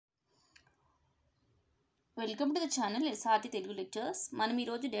Welcome to the channel SRT Telugu Lectures. మనం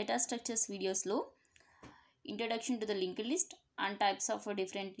ఈరోజు data structures వీడియోస్లో introduction to the linked list and types of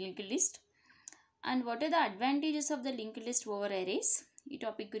different linked list and what are the advantages of the linked list over arrays ఈ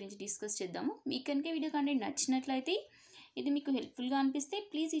topic గురించి discuss చేద్దాము. మీకు కనుక video content నచ్చినట్లయితే ఇది మీకు హెల్ప్ఫుల్గా అనిపిస్తే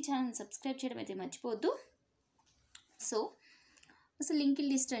ప్లీజ్ ఈ ఛానల్ సబ్స్క్రైబ్ చేయడం అయితే మర్చిపోవద్దు. సో అసలు లింక్డ్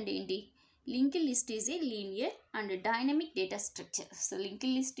లిస్ట్ అంటే ఏంటి? Linked list is a linear and dynamic data structure. So linked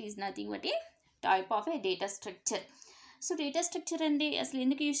list is nothing but a type of a data structure. So data structure అంటే అసలు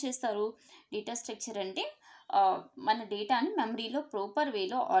ఎందుకు యూజ్ చేస్తారు? డేటా స్ట్రక్చర్ అంటే మన డేటాని మెమరీలో ప్రాపర్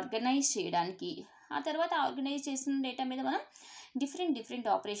వేలో ఆర్గనైజ్ చేయడానికి, ఆ తర్వాత ఆర్గనైజ్ చేసిన డేటా మీద మనం డిఫరెంట్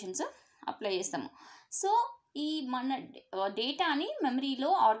ఆపరేషన్స్ అప్లై చేస్తాము. సో ఈ మన డేటాని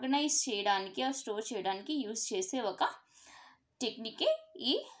మెమరీలో ఆర్గనైజ్ చేయడానికి స్టోర్ చేయడానికి యూజ్ చేసే ఒక టెక్నికే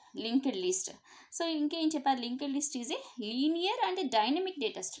ఈ లింక్డ్ లిస్ట్. సో ఇంకేం చెప్పారు? Linked list is a linear and dynamic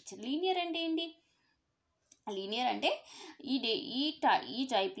data structure. Linear అంటే ఏంటి? లీనియర్ అంటే ఈ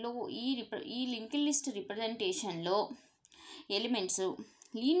టైప్లో ఈ లింక్డ్ లిస్ట్ రిప్రజెంటేషన్లో ఎలిమెంట్స్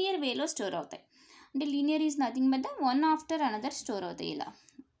లీనియర్ వేలో స్టోర్ అవుతాయి. అంటే linear is nothing but the one after another store అవుతాయి. ఇలా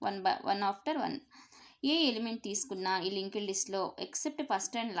వన్ ఆఫ్టర్ వన్ ఏ ఎలిమెంట్ తీసుకున్నా ఈ లింక్డ్ లిస్ట్లో except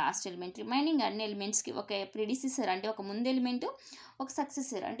first and last element, remaining అన్ని ఎలిమెంట్స్కి ఒక ప్రిడిసిసర్ అంటే ఒక ముందు ఎలిమెంటు, ఒక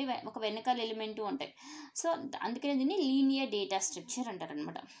సక్సెసర్ అంటే ఒక వెనకాల ఎలిమెంటు ఉంటాయి. సో అందుకనే దీన్ని లీనియర్ డేటా స్ట్రక్చర్ అంటారు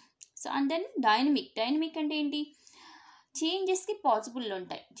అనమాట. సో అండ్ దెన్ డైనమిక్ అంటే ఏంటి? చేంజెస్కి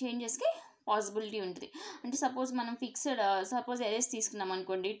పాసిబిలిటీ ఉంటుంది. అంటే సపోజ్ మనం సపోజ్ ఎరేస్ తీసుకున్నాం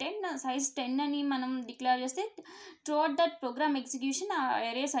అనుకోండి, 10 సైజ్ 10 అని మనం డిక్లేర్ చేస్తే త్రూఅవుట్ దట్ ప్రోగ్రామ్ ఎగ్జిక్యూషన్ ఆ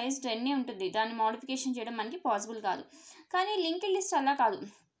ఎరే సైజ్ 10 ఉంటుంది. దాన్ని మోడిఫికేషన్ చేయడం మనకి పాసిబుల్ కాదు. కానీ లింక్డ్ లిస్ట్ అలా కాదు,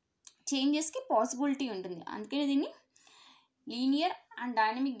 చేంజెస్కి పాసిబిలిటీ ఉంటుంది. అందుకని దీన్ని linear and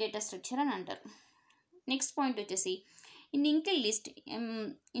dynamic data structure అని అంటారు. నెక్స్ట్ పాయింట్ వచ్చేసి in linked list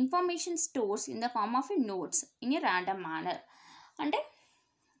information stores in the form of a notes in a random manner. అంటే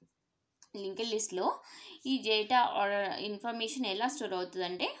లింక్డ్ లిస్ట్లో ఈ డేటా ఆర్ ఇన్ఫర్మేషన్ ఎలా స్టోర్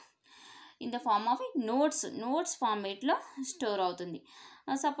అవుతుందంటే in the form of notes ఫార్మేట్లో store అవుతుంది.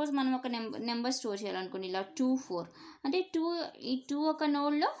 Suppose మనం ఒక నెంబర్ స్టోర్ చేయాలనుకోండి, ఇలా 2 4 అంటే ఈ 2 ఒక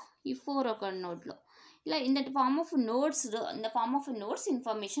నోడ్లో, ఈ 4 ఒక నోడ్లో, ఇలా in the form of notes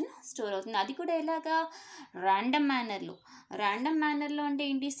information store అవుతుంది. అది కూడా ఎలాగా? ర్యాండమ్ మేనర్లో అంటే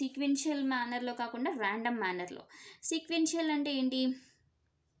ఏంటి? సీక్వెన్షియల్ మేనర్లో కాకుండా ర్యాండమ్ మేనర్లో. సీక్వెన్షియల్ అంటే ఏంటి?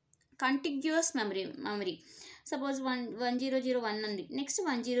 Contiguous memory. సపోజ్ 1001 ఉంది, నెక్స్ట్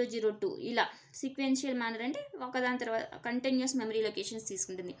 1002 ఇలా సీక్వెన్షియల్ మేనర్ అంటే ఒకదాని తర్వాత కంటిన్యూస్ మెమరీ లొకేషన్స్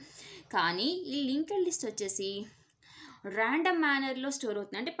తీసుకుంటుంది. కానీ ఈ లింక్డ్ లిస్ట్ వచ్చేసి ర్యాండమ్ మేనర్లో స్టోర్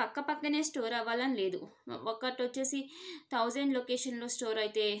అవుతుంది. అంటే పక్కనే స్టోర్ అవ్వాలని లేదు. ఒకటి వచ్చేసి 1000 లొకేషన్లో స్టోర్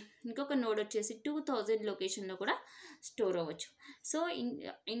అయితే ఇంకొక నోడ్ వచ్చేసి 2000 లొకేషన్లో కూడా స్టోర్ అవ్వచ్చు. సో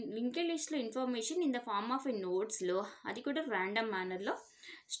లింక్డ్ లిస్ట్లో information in the form of a నోడ్స్లో అది కూడా ర్యాండమ్ మేనర్లో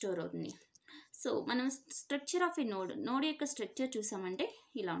స్టోర్ అవుతుంది. సో మనం స్ట్రక్చర్ ఆఫ్ ఎ నోడ్ యొక్క స్ట్రక్చర్ చూసామంటే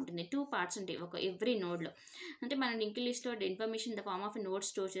ఇలా ఉంటుంది. 2 పార్ట్స్ ఉంటాయి ఒక ఎవ్రీ నోడ్లో. అంటే మనం లింక్డ్ లిస్ట్లో information in the form of a node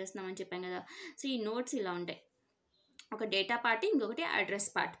store చేస్తున్నామని చెప్పాం కదా. సో ఈ నోడ్స్ ఇలా ఉంటాయి. ఒక డేటా పార్ట్, ఇంకొకటి అడ్రస్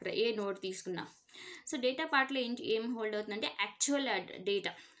పార్ట్. ఏ నోడ్ తీసుకున్నా, సో డేటా పార్ట్లో ఏం హోల్డ్ అవుతుందంటే యాక్చువల్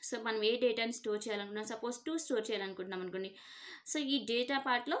డేటా. సో మనం ఏ డేటాని స్టోర్ చేయాలనుకున్నాం, సపోజ్ 2 స్టోర్ చేయాలనుకుంటున్నాం అనుకోండి, సో ఈ డేటా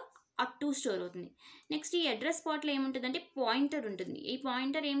పార్ట్లో ఆ 2 స్టోర్ అవుతుంది. నెక్స్ట్ ఈ అడ్రస్ పార్ట్లో ఏముంటుందంటే పాయింటర్ ఉంటుంది. ఈ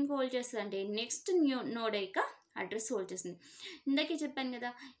పాయింటర్ ఏం హోల్డ్ చేస్తుంది అంటే నెక్స్ట్ నోడ్ యొక్క అడ్రస్ హోల్డ్ చేస్తుంది. ఇందాకే చెప్పాను కదా,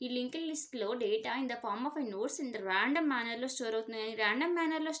 ఈ లింక్డ్ లిస్ట్లో data in the form of a notes in the random మేనర్లో store అవుతుంది. కానీ ర్యాండమ్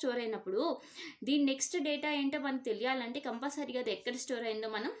మేనర్లో స్టోర్ అయినప్పుడు దీని నెక్స్ట్ డేటా ఏంటో మనకు తెలియాలంటే కంపల్సరీగా అది ఎక్కడ స్టోర్ అయిందో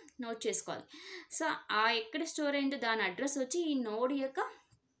మనం నోట్ చేసుకోవాలి. సో ఆ ఎక్కడ స్టోర్ అయిందో దాని అడ్రస్ వచ్చి ఈ నోడ్ యొక్క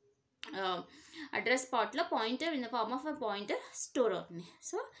అడ్రస్ పార్ట్లో pointer in the form of a pointer store అవుతుంది.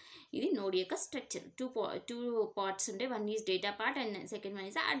 సో ఇది నోడ్ యొక్క స్ట్రక్చర్. టూ పార్ట్స్ ఉంటాయి. One is data part and second one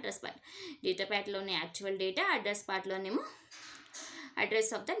is address part. Data పార్ట్లోనే actual data, address పార్ట్లోనేమో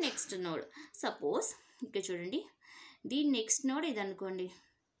address of the next node. Suppose ఇక్కడ చూడండి, దీని next node ఇది అనుకోండి,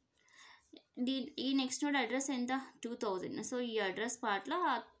 ఈ నెక్స్ట్ నోడ్ అడ్రస్ ఎంత? 2000. సో ఈ అడ్రస్ పార్ట్లో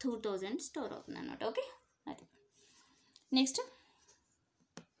 2000 స్టోర్ అవుతుంది అన్నమాట. ఓకే, అది నెక్స్ట్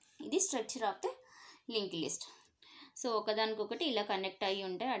ఇది structure of the linked list. So ఒకదానికొకటి ఇలా కనెక్ట్ అయ్యి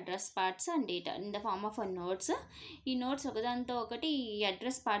ఉంటాయి address parts and data in the form of notes. ఈ నోట్స్ ఒకదానితో ఒకటి ఈ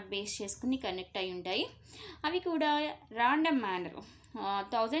అడ్రస్ పార్ట్ బేస్ చేసుకుని కనెక్ట్ అయి ఉంటాయి. అవి కూడా ర్యాండమ్ మేనర్.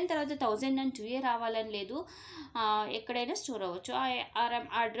 1000 తర్వాత 1002 రావాలని లేదు, ఎక్కడైనా స్టోర్ అవ్వచ్చు. ఆ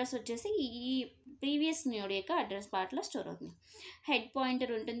అడ్రస్ వచ్చేసి ఈ ప్రీవియస్ నోడ్ యొక్క అడ్రస్ పార్ట్లో స్టోర్ అవుతుంది. హెడ్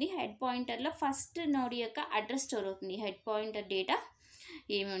పాయింటర్ ఉంటుంది. హెడ్ పాయింటర్లో ఫస్ట్ నోడ్ యొక్క అడ్రస్ స్టోర్ అవుతుంది. హెడ్ పాయింటర్ డేటా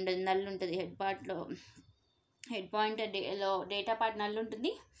ఏమి ఉండదు, నల్ ఉంటుంది హెడ్ పార్ట్లో. Head pointer data part null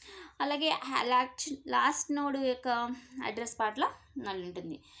ఉంటుంది, అలాగే లాస్ట్ నోడ్ యొక్క అడ్రస్ పార్ట్లో నల్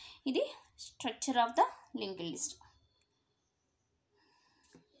ఉంటుంది. ఇది structure of the linked list.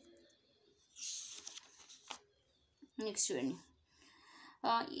 Next చూడండి,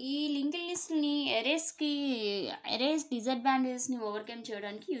 ఈ లింక్డ్ లిస్ట్ని ఎరేస్ డిసడ్వాంటేజెస్ని ఓవర్కమ్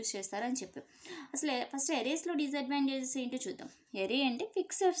చేయడానికి యూజ్ చేస్తారని చెప్పారు. అసలు ఫస్ట్ ఎరేస్లో డిసడ్వాంటేజెస్ ఏంటో చూద్దాం. ఎరే అంటే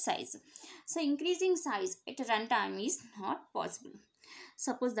fixed size. So increasing size at run time is not possible.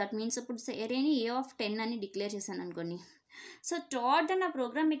 Suppose that means ఇప్పుడు ఎరేని ఏ ఆఫ్ 10 అని డిక్లేర్ చేశాను అనుకోండి. సో థ్రూఅవుట్ నా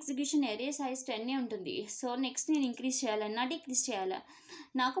ప్రోగ్రామ్ ఎగ్జిక్యూషన్ ఎరే సైజ్ 10 ఉంటుంది. సో నెక్స్ట్ నేను ఇంక్రీజ్ చేయాలన్నా డిక్రీజ్ చేయాలా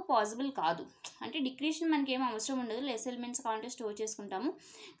నాకు పాసిబుల్ కాదు. అంటే డిక్రీషన్ మనకి ఏం అవసరం ఉండదు, లెస్ ఎలిమెంట్స్ కావాలంటే స్టోర్ చేసుకుంటాము.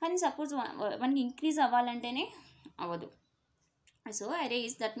 కానీ సపోజ్ మనకి ఇంక్రీజ్ అవ్వాలంటేనే అవ్వదు. So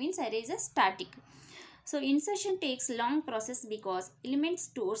that means array is a static. So insertion takes long process because elements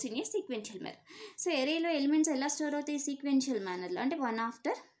stores in a sequential manner. So array లో ఎలిమెంట్స్ ఎలా స్టోర్ అవుతాయి? సీక్వెన్షియల్ మేనర్లో, అంటే వన్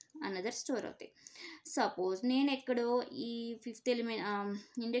ఆఫ్టర్ అనదర్ స్టోర్ అవుతాయి. Suppose నేను ఎక్కడో ఈ 5th element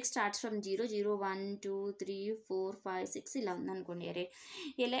index starts from 0 0 1 2 3 4 5 6 ఇలా ఉందనుకోండి.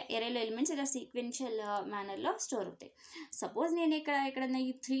 ఎరేలో ఎలిమెంట్స్ ఇలా సీక్వెన్షియల్ మేనర్లో స్టోర్ అవుతాయి. సపోజ్ నేను ఎక్కడన్నా ఈ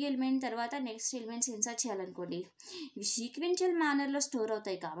 3 ఎలిమెంట్ తర్వాత నెక్స్ట్ ఎలిమెంట్స్ ఇన్సర్ట్ చేయాలనుకోండి. ఇవి సీక్వెన్షియల్ మేనర్లో స్టోర్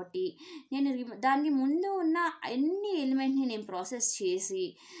అవుతాయి కాబట్టి నేను దానికి ముందు ఉన్న అన్ని ఎలిమెంట్ని నేను ప్రాసెస్ చేసి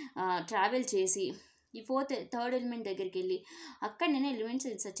ట్రావెల్ చేసి ఈ థర్డ్ ఎలిమెంట్ దగ్గరికి వెళ్ళి అక్కడ నేను ఎలిమెంట్స్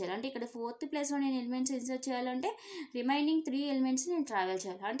ఇన్సర్ట్ చేయాలి. అంటే ఇక్కడ 4th ప్లేస్లో నేను ఎలిమెంట్స్ ఇన్సర్ట్ చేయాలంటే రిమైనింగ్ 3 ఎలిమెంట్స్ నేను ట్రావెల్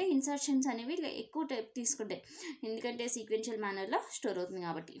చేయాలి. అంటే ఇన్సర్షన్స్ అనేవి ఎక్కువ టైప్ తీసుకుంటాయి, ఎందుకంటే సీక్వెన్షియల్ మేనర్లో స్టోర్ అవుతుంది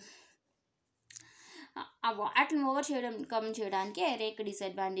కాబట్టి. వాటిని ఓవర్కమ్ చేయడానికి ఎరే యొక్క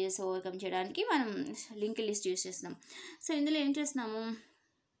డిసడ్వాంటేజెస్ ఓవర్కమ్ చేయడానికి మనం లింక్డ్ లిస్ట్ యూస్ చేస్తున్నాం. సో ఇందులో ఏం చేస్తున్నాము?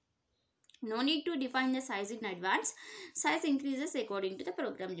 No need to define the size in advance. Size increases according to the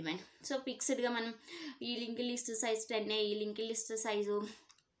program demand. So ఫిక్స్డ్గా మనం ఈ లింక్డ్ లిస్ట్ సైజ్ 10 ఈ లింక్డ్ లిస్ట్ సైజు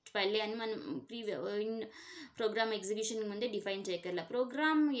 12 అని మనం ప్రోగ్రామ్ ఎగ్జిక్యూషన్ ముందే డిఫైన్ చేయగల.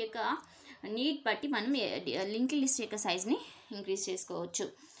 ప్రోగ్రామ్ యొక్క నీడ్ బట్టి మనం లింక్డ్ లిస్ట్ యొక్క సైజ్ని ఇంక్రీజ్ చేసుకోవచ్చు.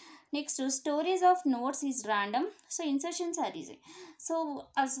 Next storage of notes is random. So insertions are easy. So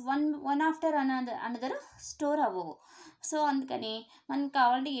us one after another store అవ్వవు. సో అందుకని మనకు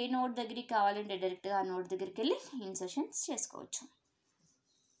కావాలంటే ఏ నోట్ దగ్గరికి కావాలంటే డైరెక్ట్గా ఆ నోట్ దగ్గరికి వెళ్ళి ఇన్సర్షన్స్ చేసుకోవచ్చు.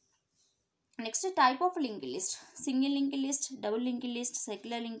 Next type of linked list: single linked list, double linked list,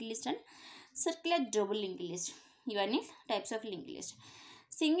 circular linked list and circular double linked list. ఇవన్నీ types of linked list.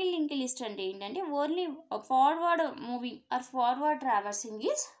 Single linked list అంటే ఏంటంటే only forward moving are forward traversing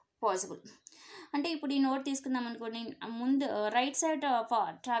is possible. అంటే ఇప్పుడు ఈ note తీసుకుందాం అనుకోండి, ముందు right side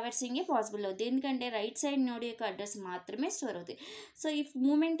ట్రావర్సింగే possible అవుతుంది, ఎందుకంటే రైట్ సైడ్ నోడ్ యొక్క అడ్రస్ మాత్రమే స్టోర్ అవుతాయి. So if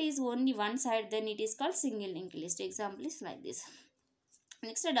moment is only one side then it is called single link list. Example is like this.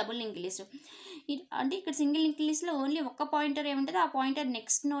 Next double link list. అంటే ఇక్కడ సింగిల్ లింక్ లిస్ట్లో only ఒక్క pointer ఏముంటుంది, ఆ pointer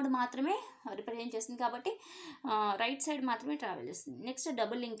next node మాత్రమే represent చేస్తుంది కాబట్టి రైట్ సైడ్ మాత్రమే ట్రావెల్ చేస్తుంది. Next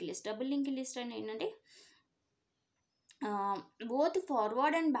double link list. Double link list అంటే ఏంటంటే both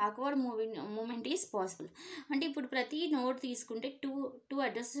forward and backward moment is possible. అంటే ఇప్పుడు ప్రతి నోడ్ తీసుకుంటే టూ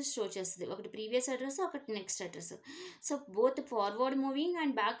అడ్రసెస్ స్టోర్ చేస్తుంది, ఒకటి ప్రీవియస్ అడ్రస్, ఒకటి next address. So both forward moving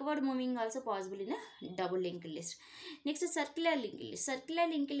and backward moving also possible in double link list. Next circular link list. Circular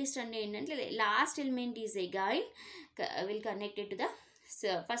link list అంటే ఏంటంటే last element is again will connected to the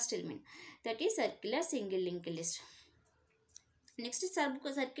first element, that is circular single link list. Next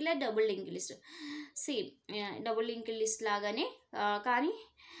circular double link list. Same double link list లాగానే, కానీ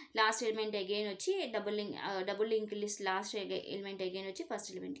last element again వచ్చి double link list last element again వచ్చి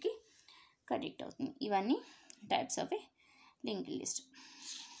first ఎలిమెంట్కి connect అవుతుంది. ఇవన్నీ types of A link list.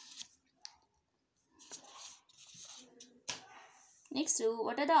 Next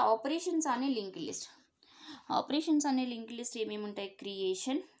what are the operations on a link list? Operations అనే link list ఏమేమి ఉంటాయి?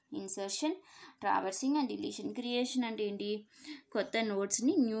 Creation, insertion, traversing and deletion. Creation అంటే ఏంటి? కొత్త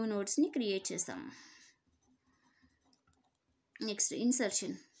నోట్స్ని, new నోట్స్ని create చేస్తాము. నెక్స్ట్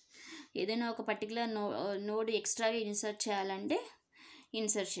ఇన్సర్షన్, ఏదైనా ఒక పర్టికులర్ నోడ్ ఎక్స్ట్రాగా ఇన్సర్ట్ చేయాలంటే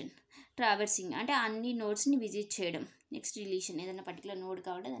ఇన్సర్షన్. ట్రావర్సింగ్ అంటే అన్ని నోట్స్ని విజిట్ చేయడం. నెక్స్ట్ డిలీషన్, ఏదైనా పర్టికులర్ నోడ్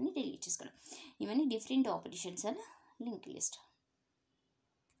కావాలంటే దాన్ని డిలీట్ చేసుకోవడం. ఇవన్నీ different operations and link list.